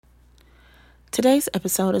Today's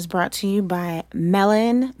episode is brought to you by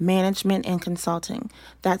Mellon Management and Consulting.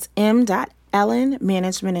 That's M.Ellen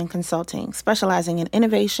Management and Consulting, specializing in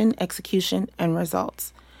innovation, execution, and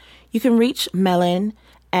results. You can reach Mellon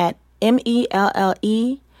at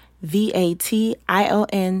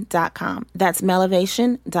MELLEVATION.com. That's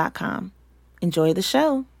Mellevation.com. Enjoy the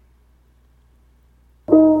show.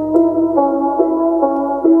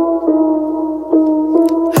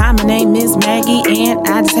 Hi, my name is Maggie, and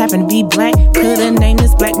I just happen to be black. Could've named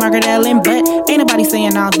this Black Margaret Ellen, but ain't nobody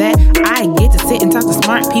saying all that. I get to sit and talk to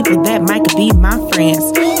smart people that might could be my friends,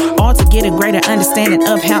 all to get a greater understanding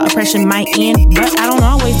of how oppression might end. But I don't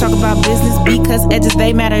always talk about business because edges,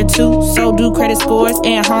 they matter too. So do credit scores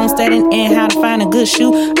and homesteading and how to find a good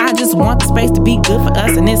shoe. I just want the space to be good for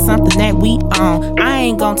us, and it's something that we own. I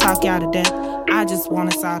ain't gonna talk y'all to death. I just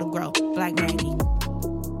want us all to grow. Black Maggie.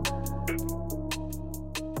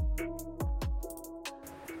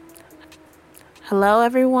 Hello,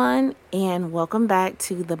 everyone, and welcome back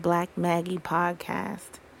to the Black Maggie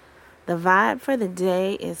podcast. The vibe for the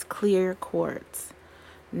day is clear quartz.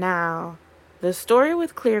 Now, the story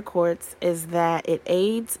with clear quartz is that it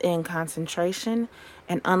aids in concentration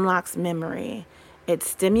and unlocks memory. It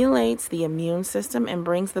stimulates the immune system and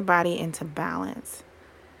brings the body into balance.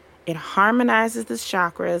 It harmonizes the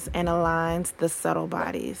chakras and aligns the subtle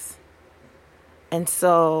bodies. And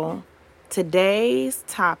so, today's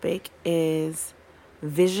topic is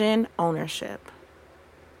vision ownership.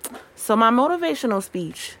 So my motivational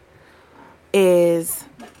speech is,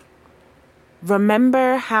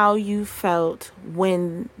 remember how you felt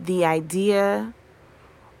when the idea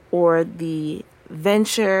or the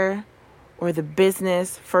venture or the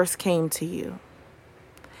business first came to you.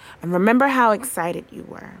 And remember how excited you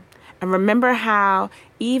were. And remember how,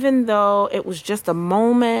 even though it was just a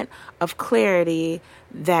moment of clarity,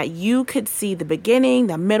 that you could see the beginning,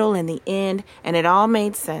 the middle, and the end, and it all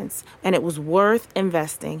made sense. And it was worth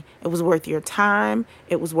investing. It was worth your time.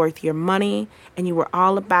 It was worth your money. And you were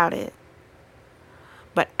all about it.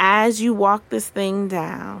 But as you walk this thing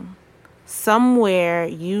down, somewhere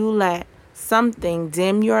you let something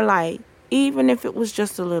dim your light, even if it was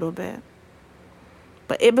just a little bit.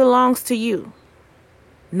 But it belongs to you.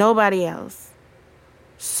 Nobody else.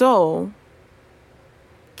 So,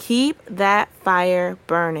 keep that fire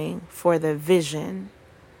burning for the vision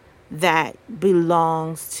that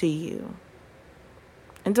belongs to you.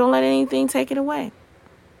 And don't let anything take it away.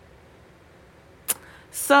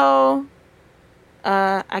 So,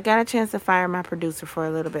 I got a chance to fire my producer for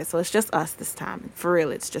a little bit. So, it's just us this time. For real,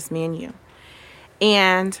 it's just me and you.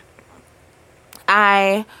 And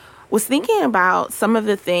I was thinking about some of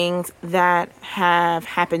the things that have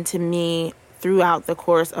happened to me throughout the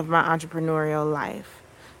course of my entrepreneurial life.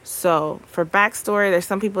 So for backstory, there's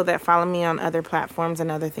some people that follow me on other platforms and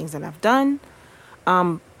other things that I've done.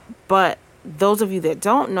 But those of you that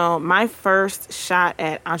don't know, my first shot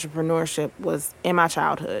at entrepreneurship was in my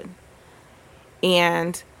childhood.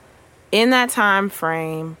 And in that time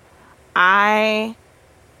frame, I've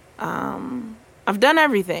done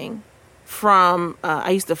everything. From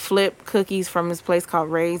I used to flip cookies from this place called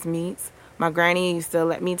Ray's Meats. My granny used to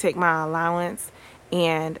let me take my allowance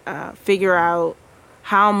and figure out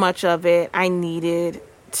how much of it I needed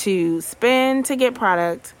to spend to get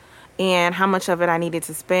product and how much of it I needed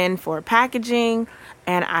to spend for packaging.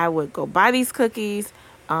 And I would go buy these cookies,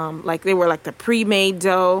 like they were like the pre-made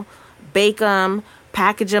dough, bake them,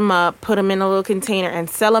 package them up, put them in a little container, and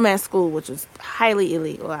sell them at school, which was highly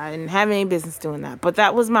illegal. I didn't have any business doing that. But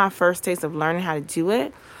that was my first taste of learning how to do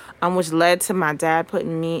it, which led to my dad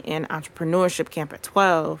putting me in entrepreneurship camp at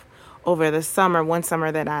 12 over the summer. One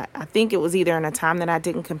summer that I think it was either in a time that I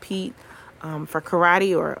didn't compete for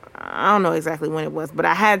karate, or I don't know exactly when it was, but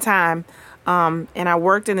I had time. And I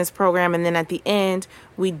worked in this program. And then at the end,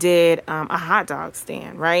 we did a hot dog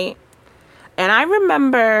stand, right? And I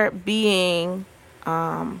remember being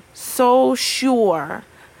so sure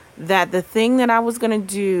that the thing that I was going to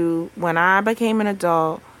do when I became an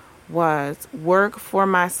adult was work for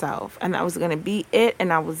myself, and that was going to be it.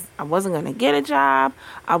 And I wasn't going to get a job.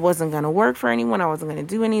 I wasn't going to work for anyone. I wasn't going to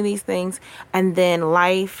do any of these things. And then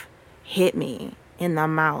life hit me in the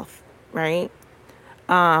mouth, right?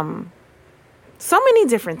 So many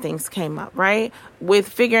different things came up, right? With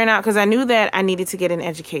figuring out, because I knew that I needed to get an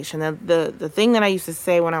education. The thing that I used to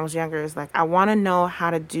say when I was younger is like, I want to know how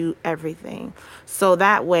to do everything. So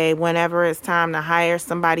that way, whenever it's time to hire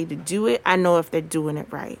somebody to do it, I know if they're doing it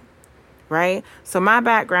right, right? So my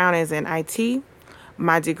background is in IT.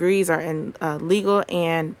 My degrees are in legal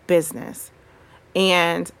and business.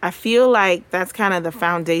 And I feel like that's kind of the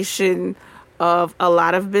foundation of a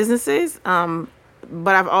lot of businesses.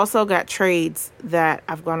 but I've also got trades that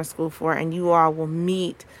I've gone to school for, and you all will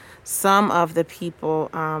meet some of the people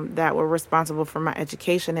that were responsible for my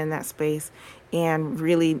education in that space, and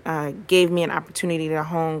really gave me an opportunity to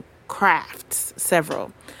hone crafts,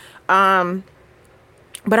 several.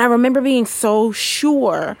 But I remember being so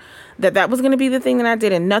sure that that was going to be the thing that I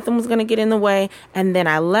did, and nothing was going to get in the way. And then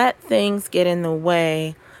I let things get in the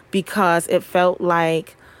way because it felt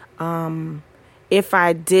like if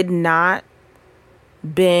I did not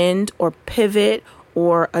bend or pivot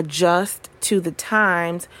or adjust to the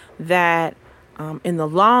times, that in the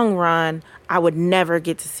long run, I would never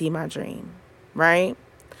get to see my dream, right?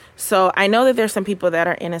 So I know that there's some people that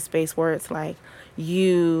are in a space where it's like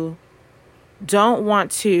you don't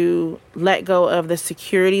want to let go of the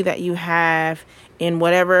security that you have in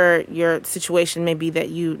whatever your situation may be, that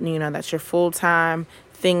you know, that's your full-time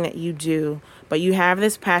thing that you do, but you have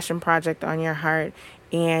this passion project on your heart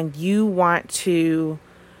and you want to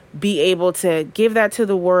be able to give that to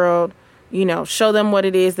the world, you know, show them what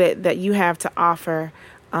it is that you have to offer.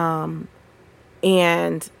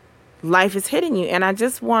 And life is hitting you. And I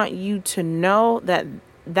just want you to know that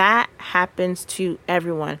that happens to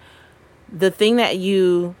everyone. The thing that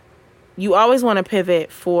you always want to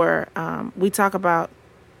pivot for, we talk about,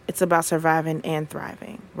 it's about surviving and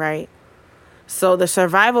thriving, right? So the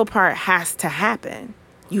survival part has to happen.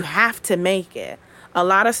 You have to make it. A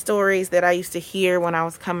lot of stories that I used to hear when I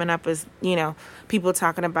was coming up is, you know, people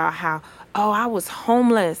talking about how, oh, I was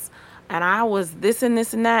homeless and I was this and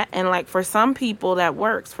this and that. And like, for some people that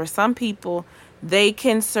works. For some people, they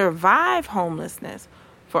can survive homelessness.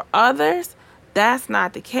 For others, that's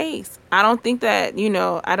not the case. I don't think that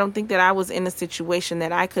I was in a situation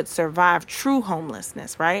that I could survive true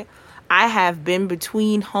homelessness, right? I have been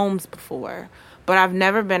between homes before, but I've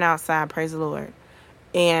never been outside, praise the Lord.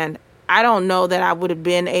 And I don't know that I would have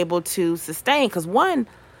been able to sustain, because one,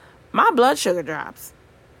 my blood sugar drops.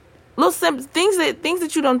 Little simple things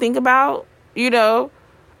that you don't think about, you know,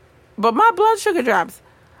 but my blood sugar drops.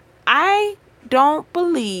 I don't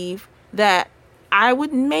believe that I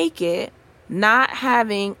would make it not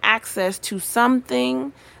having access to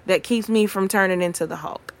something that keeps me from turning into the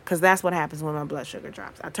Hulk. Because that's what happens when my blood sugar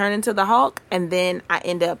drops. I turn into the Hulk, and then I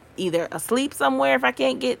end up either asleep somewhere if I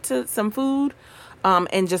can't get to some food,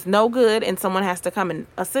 and just no good, and someone has to come and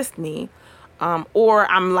assist me, or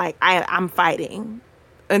I'm like, I'm fighting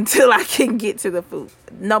until I can get to the food.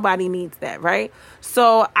 Nobody needs that, right?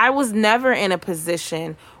 So I was never in a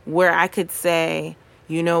position where I could say,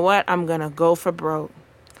 you know what, I'm going to go for broke.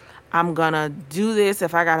 I'm going to do this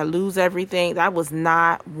if I got to lose everything. That was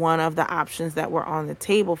not one of the options that were on the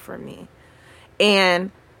table for me. And,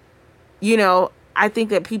 you know, I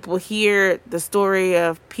think that people hear the story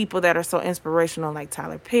of people that are so inspirational, like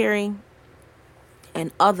Tyler Perry and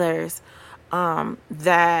others,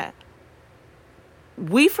 that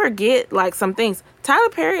we forget like some things. Tyler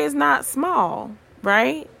Perry is not small,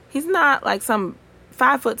 right? He's not like some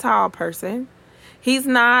 5 foot tall person. He's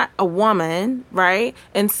not a woman, right?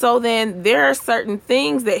 And so then there are certain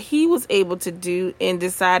things that he was able to do in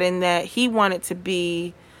deciding that he wanted to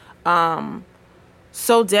be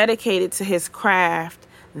so dedicated to his craft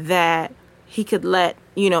that he could let,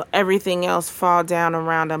 you know, everything else fall down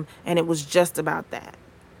around him, and it was just about that.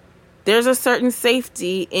 There's a certain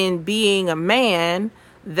safety in being a man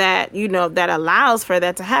that, you know, that allows for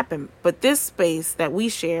that to happen. But this space that we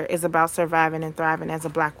share is about surviving and thriving as a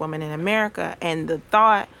Black woman in America. And the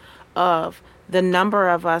thought of the number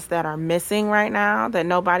of us that are missing right now, that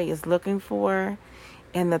nobody is looking for,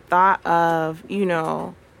 and the thought of, you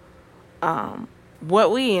know,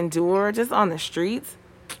 what we endure just on the streets,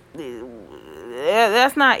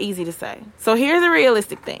 that's not easy to say. So here's a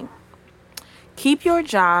realistic thing. Keep your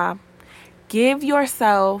job. Give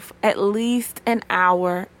yourself at least an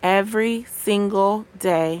hour every single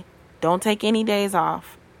day. Don't take any days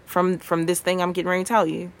off from this thing I'm getting ready to tell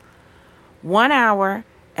you. 1 hour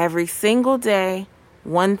every single day,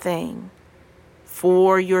 one thing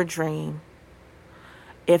for your dream.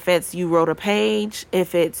 If it's you wrote a page,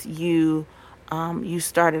 if it's you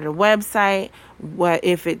started a website,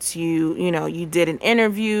 if it's you did an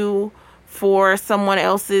interview for someone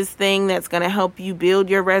else's thing that's going to help you build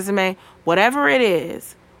your resume, whatever it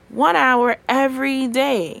is, 1 hour every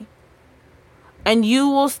day. And you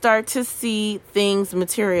will start to see things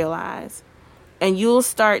materialize. And you'll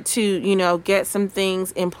start to, you know, get some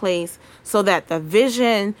things in place so that the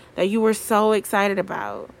vision that you were so excited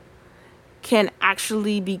about can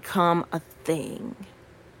actually become a thing.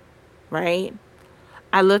 Right?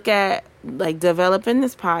 I look at, like, developing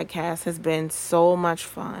this podcast has been so much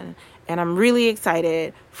fun. And I'm really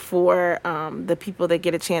excited for the people that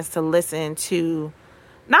get a chance to listen to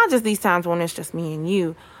not just these times when it's just me and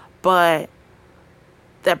you, but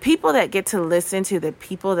the people that get to listen to the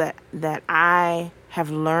people that I have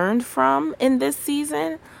learned from in this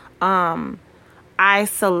season. I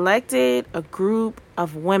selected a group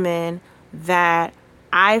of women that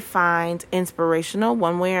I find inspirational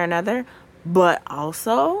one way or another, but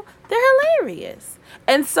also they're hilarious.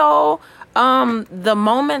 And so the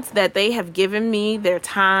moments that they have given me their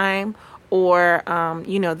time or,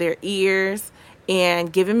 their ears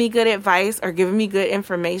and giving me good advice or giving me good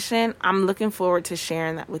information, I'm looking forward to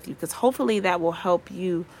sharing that with you, because hopefully that will help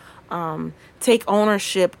you take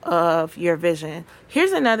ownership of your vision.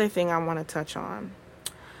 Here's another thing I want to touch on.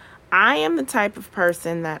 I am the type of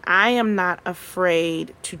person that I am not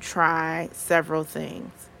afraid to try several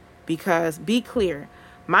things, because, be clear,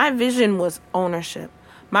 my vision was ownership.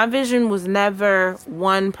 My vision was never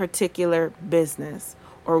one particular business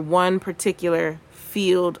or one particular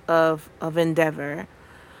field of endeavor.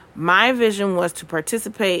 My vision was to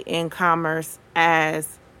participate in commerce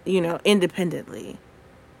as, independently,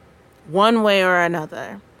 one way or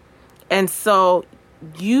another. And so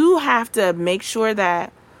you have to make sure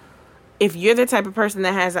that if you're the type of person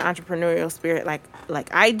that has an entrepreneurial spirit like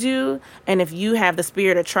I do, and if you have the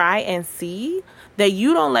spirit to try and see, that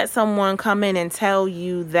you don't let someone come in and tell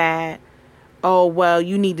you that, oh, well,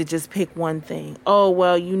 you need to just pick one thing. Oh,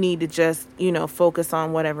 well, you need to just, focus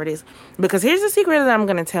on whatever it is. Because here's the secret that I'm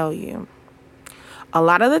going to tell you. A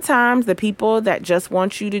lot of the times, the people that just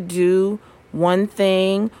want you to do one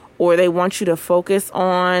thing, or they want you to focus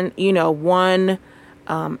on, one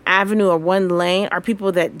avenue or one lane, are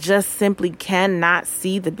people that just simply cannot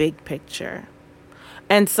see the big picture.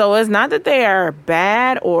 And so it's not that they are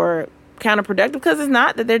bad or counterproductive, because it's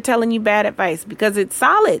not that they're telling you bad advice, because it's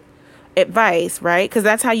solid advice, right? Because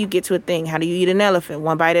that's how you get to a thing. How do you eat an elephant?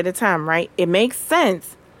 One bite at a time, right? It makes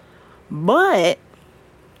sense. But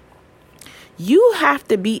you have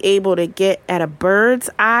to be able to get at a bird's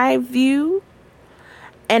eye view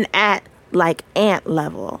and at like ant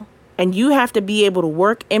level. And you have to be able to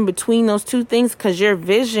work in between those two things, because your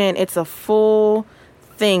vision, it's a full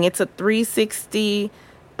thing. It's a 360,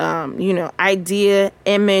 idea,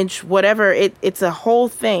 image, whatever. It's a whole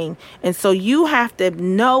thing. And so you have to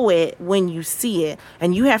know it when you see it.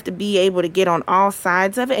 And you have to be able to get on all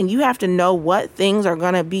sides of it. And you have to know what things are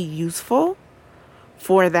going to be useful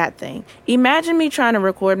for that thing. Imagine me trying to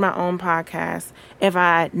record my own podcast if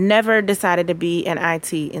I never decided to be an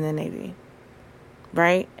IT in the Navy.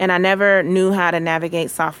 Right? And I never knew how to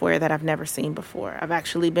navigate software that I've never seen before. I've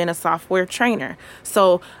actually been a software trainer.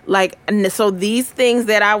 So these things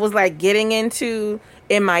that I was getting into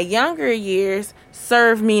in my younger years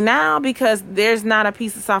serve me now, because there's not a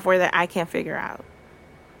piece of software that I can't figure out.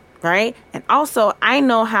 Right? And also, I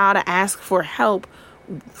know how to ask for help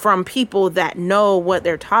from people that know what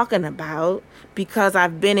they're talking about, because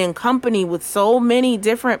I've been in company with so many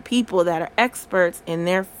different people that are experts in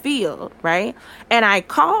their field, right? And I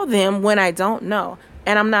call them when I don't know.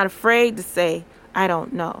 And I'm not afraid to say, I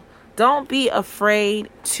don't know. Don't be afraid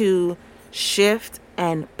to shift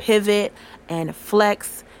and pivot and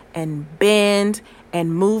flex and bend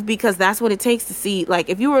and move, because that's what it takes to see.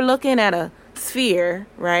 If you were looking at a sphere,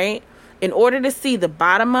 right? In order to see the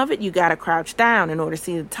bottom of it, you got to crouch down. In order to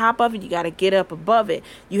see the top of it, you got to get up above it.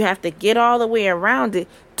 You have to get all the way around it.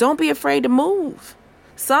 Don't be afraid to move.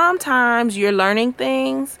 Sometimes you're learning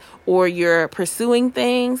things or you're pursuing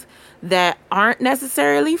things that aren't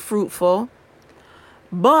necessarily fruitful,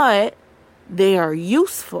 but they are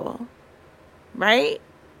useful, right?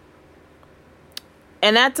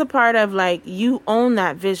 And that's a part of you own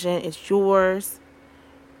that vision. It's yours.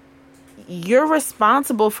 You're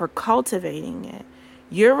responsible for cultivating it.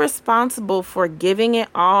 You're responsible for giving it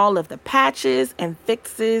all of the patches and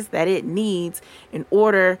fixes that it needs in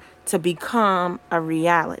order to become a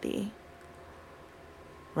reality.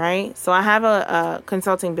 Right? So I have a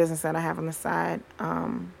consulting business that I have on the side,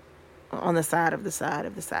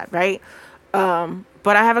 right?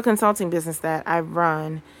 But I have a consulting business that I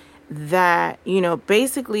run that,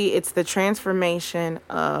 basically it's the transformation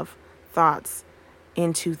of thoughts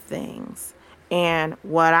into things. And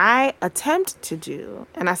what I attempt to do,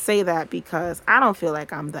 and I say that because I don't feel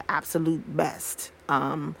like I'm the absolute best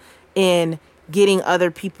in getting other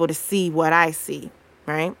people to see what I see,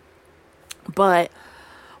 right? But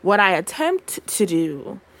what I attempt to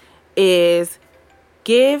do is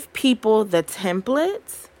give people the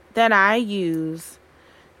templates that I use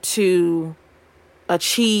to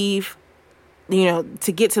achieve,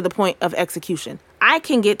 to get to the point of execution. I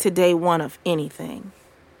can get to day one of anything.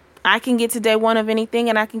 And I can get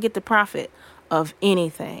the profit of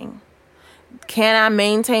anything. Can I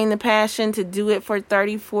maintain the passion to do it for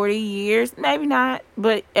 30, 40 years? Maybe not,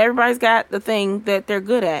 but everybody's got the thing that they're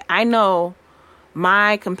good at. I know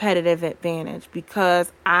my competitive advantage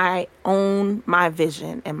because I own my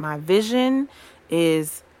vision, and my vision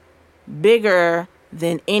is bigger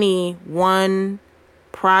than any one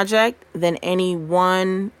project, than any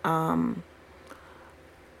one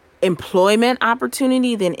employment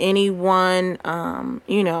opportunity, than any one,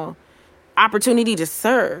 opportunity to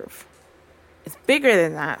serve. It's bigger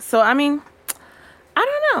than that. So, I mean, I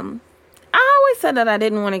don't know. I always said that I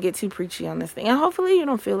didn't want to get too preachy on this thing. And hopefully you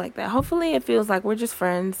don't feel like that. Hopefully it feels like we're just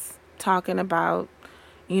friends talking about,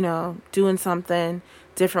 doing something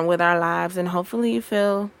different with our lives. And hopefully you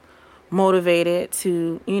feel motivated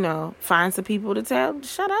to, find some people to tell,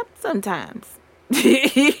 shut up sometimes.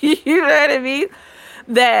 You know what I mean?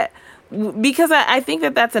 Because I think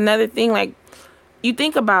that that's another thing. Like, you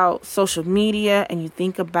think about social media and you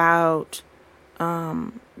think about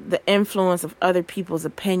the influence of other people's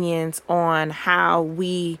opinions on how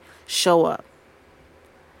we show up.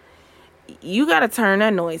 You got to turn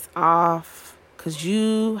that noise off, because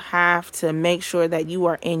you have to make sure that you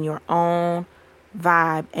are in your own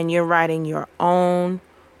vibe and you're riding your own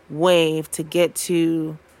wave to get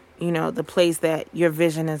to, the place that your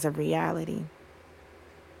vision is a reality.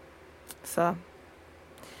 So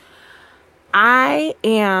I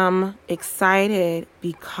am excited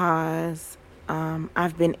because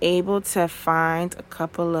I've been able to find a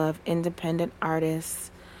couple of independent artists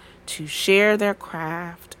to share their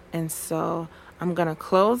craft. And so I'm going to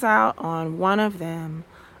close out on one of them.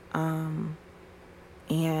 And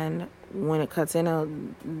when it cuts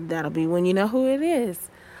in, that'll be when you know who it is.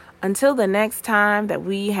 Until the next time that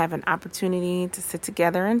we have an opportunity to sit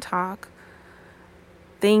together and talk,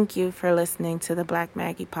 thank you for listening to the Black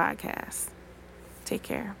Maggie Podcast. Take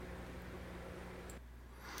care.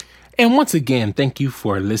 And once again, thank you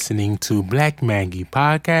for listening to Black Maggie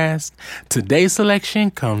Podcast. Today's selection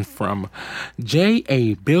comes from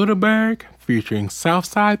J.A. Bilderberg featuring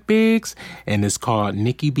Southside Biggs, and it's called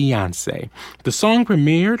Nicki Beyonce. The song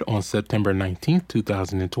premiered on September 19th,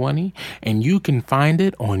 2020, and you can find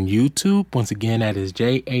it on YouTube. Once again, that is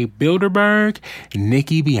J.A. Bilderberg,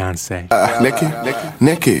 Nicki Beyonce.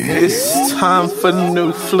 Nicki. It's time for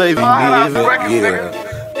new flavor.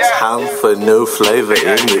 Yeah. Time for new flavor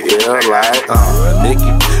in the air, like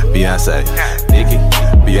Nicki, Beyonce, Nicki,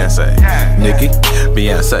 Beyonce, Nicki,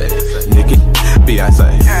 Beyonce, Nicki, Beyonce,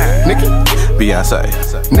 Nicki, Beyonce,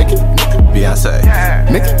 Nicki, Beyonce,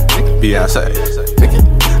 Nicki, Beyonce, Nicki,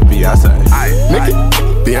 Beyonce, Nicki,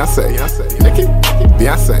 Beyonce, Nicki,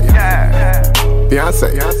 Beyonce, Beyonce,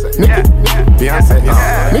 Nicki, Beyonce,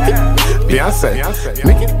 Nicki, Beyonce,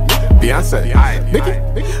 Nicki, Beyonce, Nicki,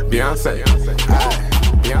 Beyonce.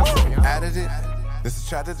 Added it. This is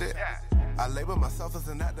tragedy. I label myself as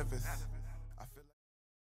an activist.